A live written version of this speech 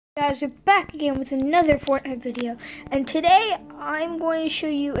Guys, we're back again with another Fortnite video, and today I'm going to show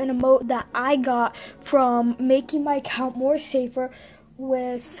you an emote that I got from making my account more safer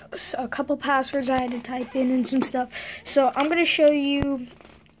with a couple passwords I had to type in and some stuff. So I'm going to show you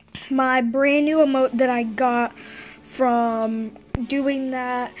my brand new emote that I got from doing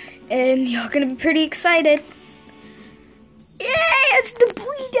that, and you're going to be pretty excited. Yeah, it's the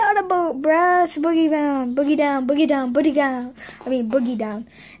boogie down emote, bruh. It's boogie down, boogie down, boogie down, boogie down. I mean boogie down.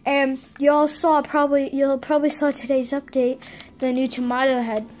 And you'll probably saw today's update, the new tomato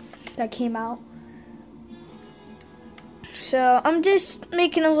head that came out. So I'm just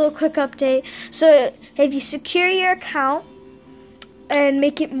making a little quick update. So if you secure your account and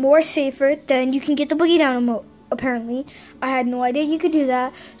make it more safer, then you can get the boogie down emote. Apparently, I had no idea you could do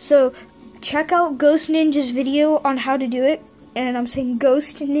that. So check out Ghost Ninja's video on how to do it. And I'm saying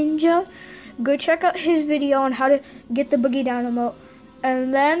Ghost Ninja. Go check out his video on how to get the boogie down emote.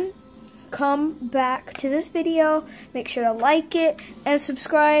 And then come back to this video. Make sure to like it and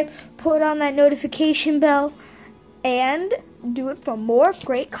subscribe. Put on that notification bell. And do it for more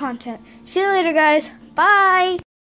great content. See you later, guys. Bye.